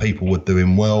mixing in, people were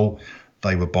doing well.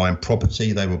 They were buying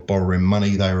property, they were borrowing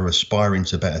money, they were aspiring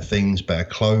to better things, better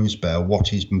clothes, better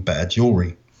watches and better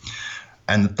jewellery.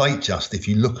 And the Datejust, if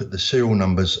you look at the serial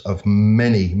numbers of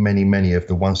many of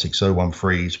the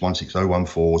 16013s,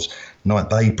 16014s,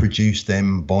 they produced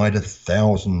them by the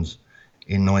thousands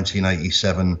in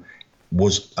 1987,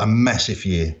 was a massive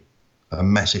year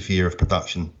of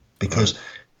production, because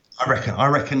I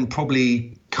reckon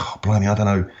probably, God blimey, I don't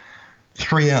know,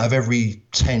 3 out of every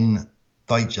 10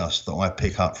 Datejust that I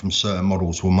pick up from certain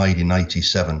models were made in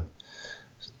 87.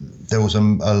 There was a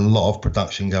lot of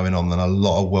production going on and a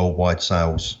lot of worldwide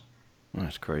sales.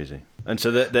 That's crazy. And so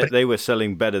they were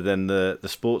selling better than the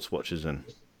sports watches then?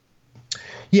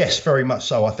 Yes, very much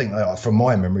so. I think from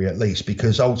my memory at least,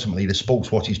 because ultimately the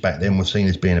sports watches back then were seen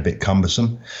as being a bit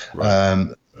cumbersome.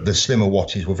 Right. The slimmer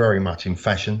watches were very much in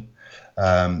fashion.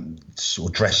 Sort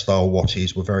of dress style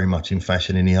watches were very much in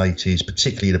fashion in the 80s,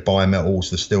 particularly the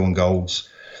bimetals, the steel and golds.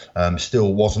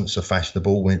 Steel wasn't so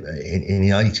fashionable in the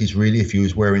 80s, really. If you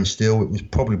was wearing steel, it was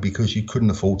probably because you couldn't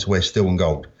afford to wear steel and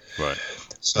gold. Right.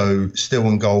 So steel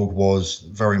and gold was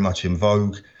very much in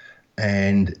vogue.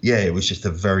 And yeah, it was just a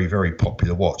very, very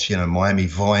popular watch. You know, Miami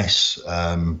Vice,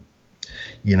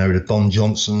 you know, the Don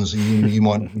Johnsons. You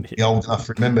might be old enough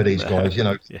to remember these guys. You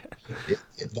know,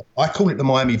 I call it the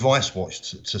Miami Vice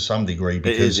watch to some degree,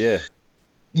 because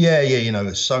you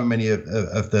know, so many of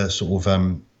the sort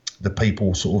of the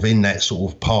people sort of in that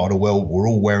sort of part of the world were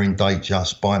all wearing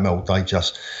Datejust, bimetal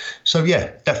Datejust. So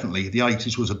yeah, definitely the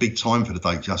 80s was a big time for the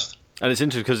Datejust. And it's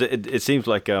interesting because it seems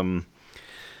like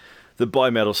the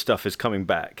bimetal stuff is coming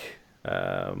back.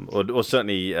 or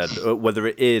certainly whether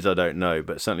it is, I don't know,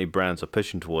 but certainly brands are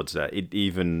pushing towards that.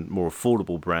 Even more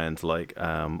affordable brands like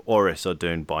Oris are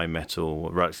doing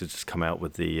bimetal. Rolex has just come out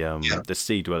with the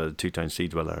Sea Dweller, the two-tone Sea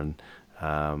Dweller, and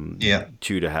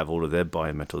Tudor have all of their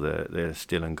bimetal, their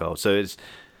steel and gold. So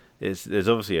there's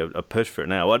obviously a push for it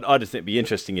now. I just think it'd be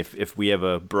interesting if we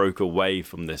ever broke away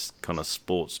from this kind of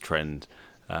sports trend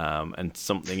and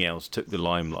something else took the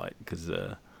limelight, because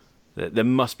there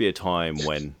must be a time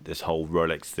when this whole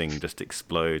Rolex thing just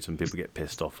explodes and people get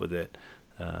pissed off with it.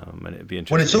 And it'd be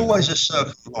interesting. Well, it's always a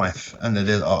circle of life, and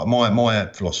my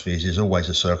philosophy is always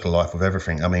a circle of life with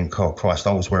everything. I mean, God, Christ,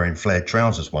 I was wearing flared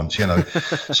trousers once,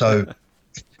 so.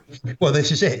 Well,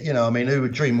 this is it. I mean, who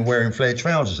would dream of wearing flared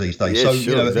trousers these days? Yeah, so,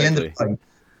 sure, at the end of the day,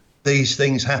 these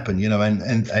things happen,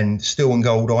 and steel and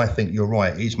gold, I think you're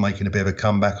right, is making a bit of a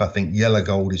comeback. I think yellow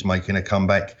gold is making a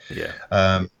comeback. Yeah.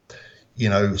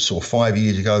 Sort of 5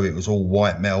 years ago, it was all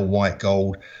white metal, white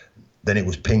gold. Then it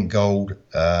was pink gold.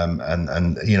 And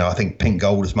I think pink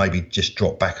gold has maybe just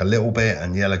dropped back a little bit,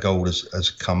 and yellow gold has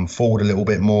come forward a little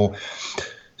bit more.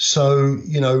 So,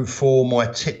 for my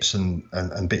tips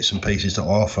and bits and pieces that I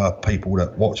offer people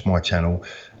that watch my channel,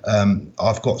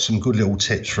 I've got some good little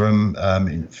tips from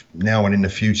now and in the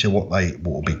future, what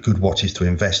will be good watches to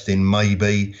invest in,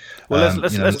 maybe. Well,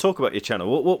 let's talk about your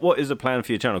channel. What is the plan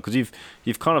for your channel? Because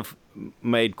you've kind of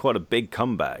made quite a big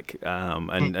comeback,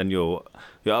 and you're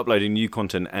uploading new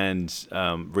content and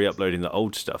re-uploading the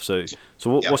old stuff. So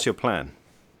what's your plan?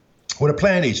 Well, the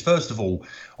plan is, first of all,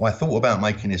 I thought about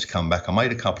making this comeback. I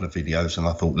made a couple of videos and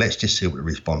I thought, let's just see what the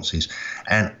response is.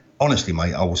 And honestly,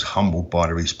 mate, I was humbled by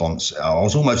the response. I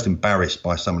was almost embarrassed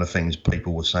by some of the things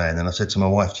people were saying. And I said to my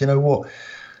wife, do you know what?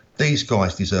 These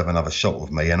guys deserve another shot with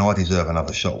me, and I deserve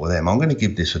another shot with them. I'm going to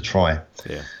give this a try.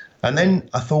 Yeah. And then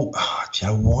I thought, do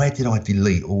you know, why did I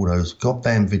delete all those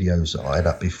goddamn videos that I had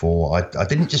up before? I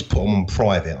didn't just put them on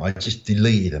private. I just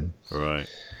deleted them. Right.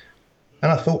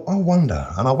 And I thought, I wonder.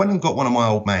 And I went and got one of my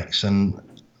old Macs and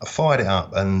I fired it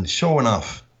up. And sure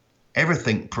enough,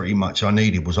 everything pretty much I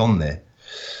needed was on there.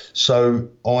 So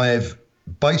I've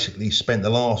basically spent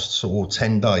the last sort of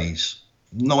 10 days,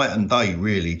 night and day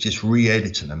really, just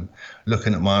re-editing them,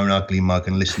 looking at my own ugly mug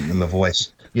and listening to my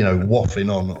voice,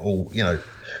 waffling on all,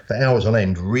 for hours on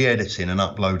end, re-editing and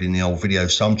uploading the old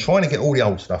videos. So I'm trying to get all the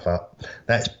old stuff up.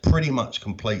 That's pretty much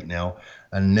complete now.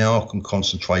 And now I can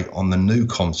concentrate on the new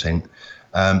content,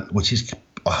 which is,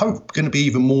 I hope, going to be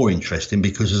even more interesting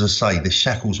because, as I say, the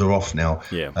shackles are off now.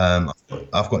 Yeah.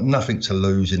 I've got nothing to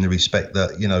lose in the respect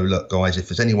that, look, guys, if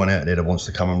there's anyone out there that wants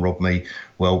to come and rob me,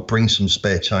 well, bring some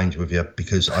spare change with you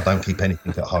because I don't keep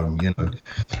anything at home,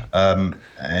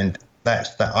 and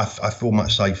that's that. I feel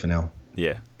much safer now.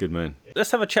 Yeah, good man.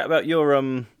 Let's have a chat about your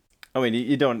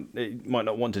you might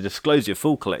not want to disclose your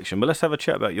full collection, but let's have a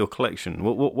chat about your collection.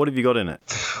 What have you got in it?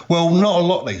 Well, not a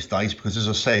lot these days because, as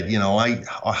I said,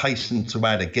 I hasten to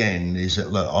add again is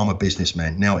that, look, I'm a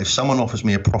businessman. Now, if someone offers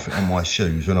me a profit on my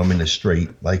shoes when I'm in the street,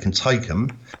 they can take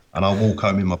them and I'll walk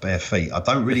home in my bare feet. I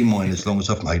don't really mind as long as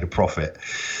I've made a profit.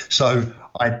 So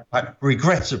I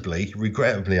regrettably,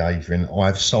 Adrian,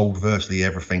 I've sold virtually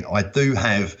everything. I do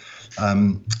have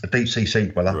a Deep Sea Sea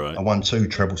Dweller. Right. I won 2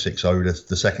 Treble 60,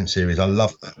 the second series. I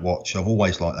love that watch. I've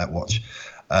always liked that watch.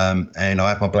 And I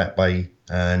have my Black Bay,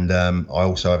 and I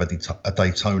also have a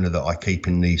Daytona that I keep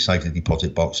in the safety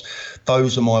deposit box.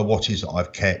 Those are my watches that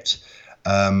I've kept.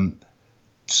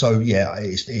 So yeah,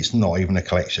 it's not even a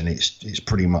collection. It's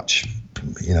pretty much,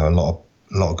 a lot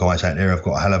of guys out there have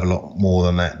got a hell of a lot more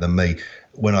than that than me.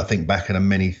 When I think back at the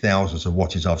many thousands of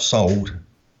watches I've sold,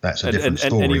 that's a different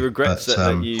story. Any regrets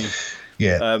that you?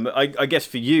 Yeah. I guess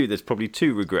for you, there's probably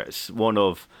 2 regrets. One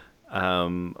of,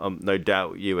 no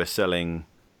doubt, you were selling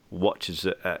watches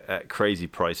at crazy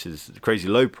prices, crazy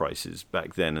low prices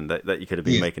back then, and that you could have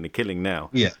been making a killing now.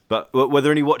 Yeah. But were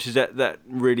there any watches that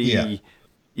really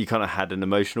you kind of had an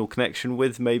emotional connection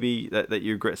with, maybe that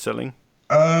you regret selling?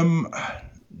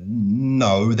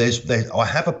 No, I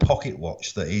have a pocket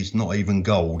watch that is not even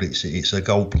gold. It's a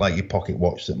gold-plated pocket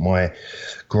watch that my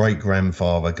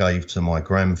great-grandfather gave to my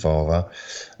grandfather,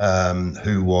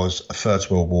 who was a First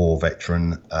World War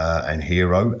veteran and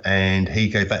hero, and he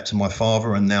gave that to my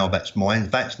father, and now that's mine.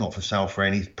 That's not for sale for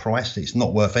any price. It's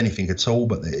not worth anything at all,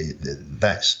 but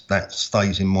that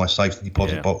stays in my safety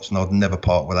deposit box, and I'd never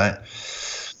part with that.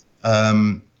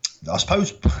 I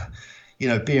suppose,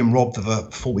 being robbed of a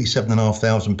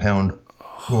 £47,500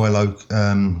 Royal Oak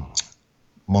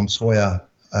Montoya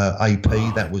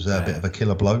AP, that was a bit of a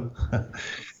killer blow.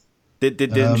 Did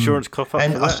the insurance cough up for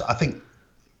that? I think,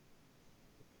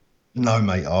 no,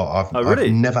 mate, I've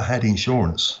really? never had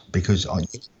insurance because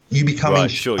You become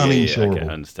uninsurable. Okay,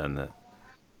 I understand that.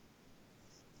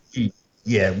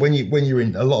 Yeah, when you're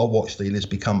in, a lot of watch dealers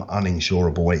become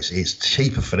uninsurable. It's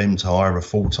cheaper for them to hire a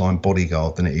full-time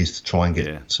bodyguard than it is to try and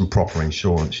get some proper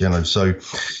insurance, So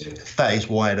that is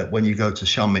why that when you go to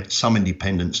some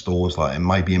independent stores, like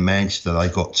maybe in Manchester,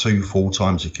 they've got 2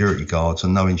 full-time security guards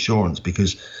and no insurance,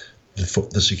 because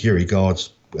the security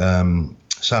guard's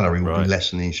salary will be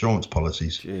less than the insurance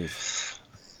policies. Jeez.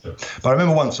 But I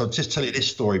remember once, I'll just tell you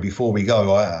this story before we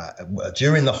go.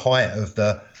 During the height of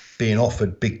being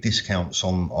offered big discounts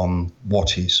on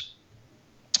watches,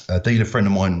 a dealer friend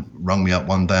of mine rang me up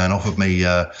one day and offered me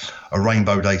a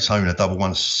Rainbow Daytona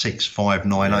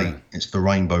 116598. It's the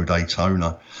Rainbow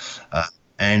Daytona,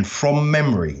 and from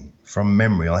memory,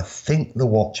 I think the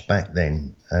watch back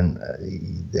then, and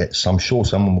I'm sure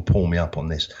someone will pull me up on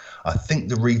this, I think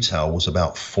the retail was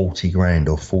about 40 grand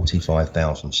or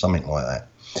 45,000, something like that.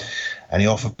 And he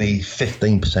offered me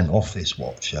 15% off this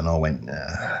watch. And I went,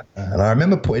 nah. And I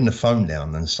remember putting the phone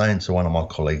down and saying to one of my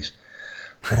colleagues,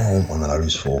 what do I want one of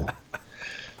those for?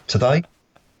 Today,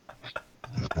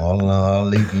 I'll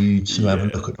leave you to have a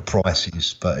look at the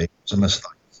prices, but it was a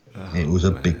mistake. It was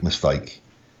a big mistake.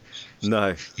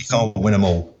 No. You can't win them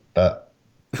all, but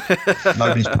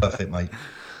nobody's perfect, mate.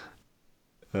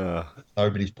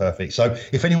 Nobody's perfect. So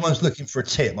if anyone's looking for a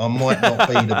tip, I might not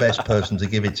be the best person to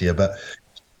give it to you, but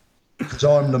because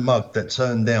I'm the mug that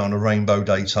turned down a Rainbow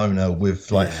Daytona with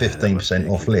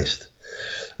 15% off list.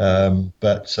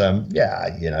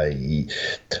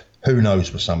 Who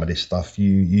knows with some of this stuff?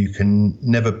 You can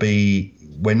never be.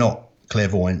 We're not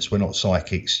clairvoyants. We're not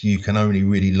psychics. You can only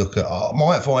really look at.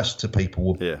 My advice to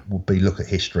people would be look at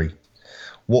history.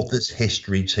 What does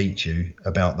history teach you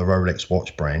about the Rolex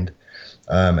watch brand?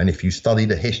 And if you study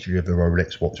the history of the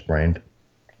Rolex watch brand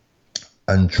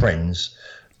and trends,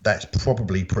 that's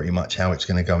probably pretty much how it's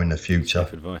going to go in the future.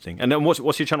 And then what's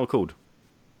your channel called?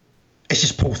 It's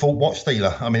just Paul Thorpe Watch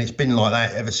Dealer. I mean, it's been like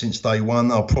that ever since day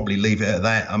one. I'll probably leave it at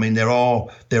that. I mean, there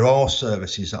are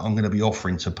services that I'm going to be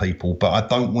offering to people, but I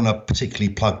don't want to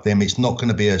particularly plug them. It's not going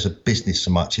to be as a business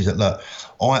so much. Is that, look,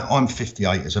 I'm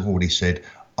 58, as I've already said.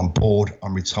 I'm bored.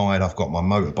 I'm retired. I've got my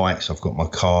motorbikes. I've got my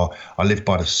car. I live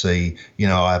by the sea.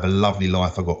 I have a lovely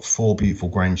life. I've got 4 beautiful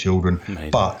grandchildren. Amazing.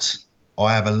 But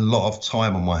I have a lot of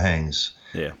time on my hands,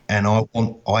 and I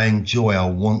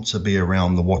want to be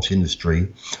around the watch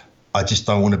industry. I just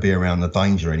don't want to be around the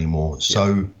danger anymore.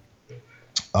 So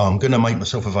I'm going to make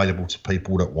myself available to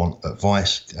people that want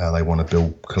advice. They want to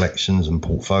build collections and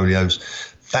portfolios.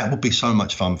 That would be so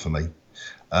much fun for me.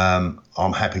 I'm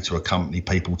happy to accompany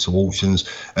people to auctions.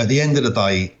 At the end of the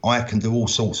day, I can do all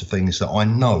sorts of things that I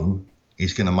know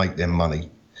is going to make them money.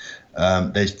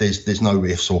 There's no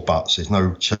ifs or buts. There's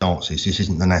no chances. This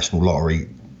isn't the national lottery.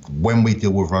 When we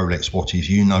deal with Rolex watches,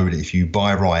 you know that if you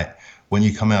buy right, when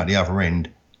you come out the other end,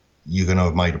 you're going to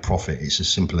have made a profit. It's as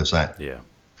simple as that. Yeah,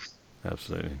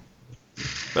 absolutely.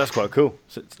 That's quite cool.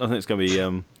 So I think it's going to be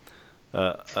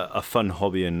a fun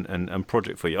hobby and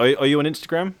project for you. Are you on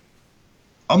Instagram?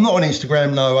 I'm not on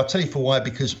Instagram, no. I'll tell you for why,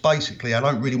 because basically I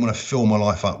don't really want to fill my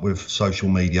life up with social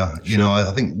media. Sure. I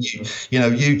think,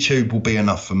 YouTube will be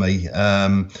enough for me.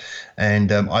 I'm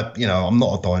not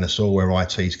a dinosaur where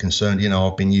IT is concerned.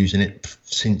 I've been using it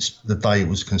since the day it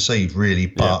was conceived, really.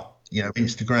 But,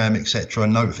 Instagram, etc.,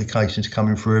 notifications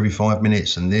coming through every 5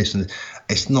 minutes and this, and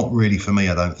it's not really for me,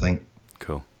 I don't think.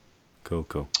 Cool.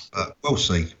 But we'll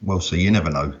see. You never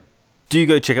know. Do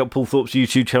go check out Paul Thorpe's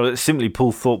YouTube channel. It's simply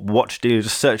Paul Thorpe Watch Dealer.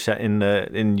 Just search that in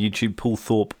YouTube, Paul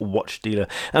Thorpe Watch Dealer.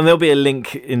 And there'll be a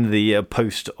link in the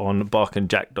post on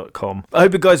barkandjack.com. I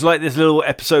hope you guys like this little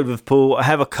episode with Paul. I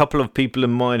have a couple of people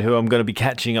in mind who I'm going to be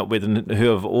catching up with and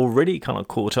who I've already kind of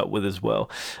caught up with as well.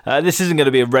 This isn't going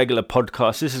to be a regular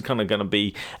podcast. This is kind of going to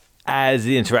be as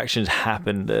the interactions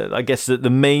happen. I guess that the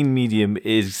main medium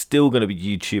is still going to be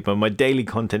YouTube, and my daily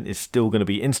content is still going to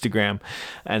be Instagram,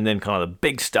 and then kind of the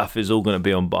big stuff is all going to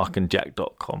be on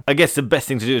barkandjack.com. I guess the best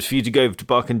thing to do is for you to go over to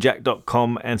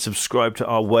barkandjack.com and subscribe to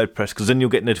our WordPress, because then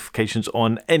you'll get notifications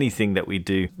on anything that we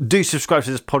do. Do subscribe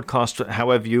to this podcast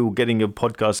however you're getting your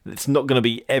podcast. It's not going to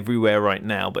be everywhere right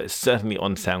now, but it's certainly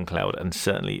on SoundCloud and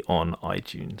certainly on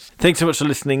iTunes. Thanks so much for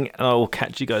listening, and I will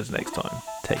catch you guys next time.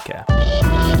 Take care.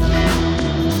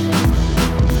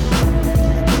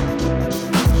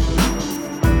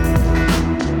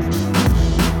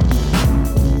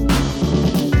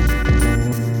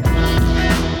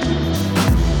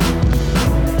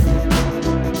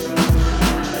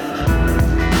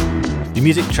 The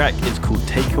music track is called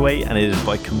Takeaway, and it is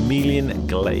by Chameleon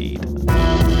Glade.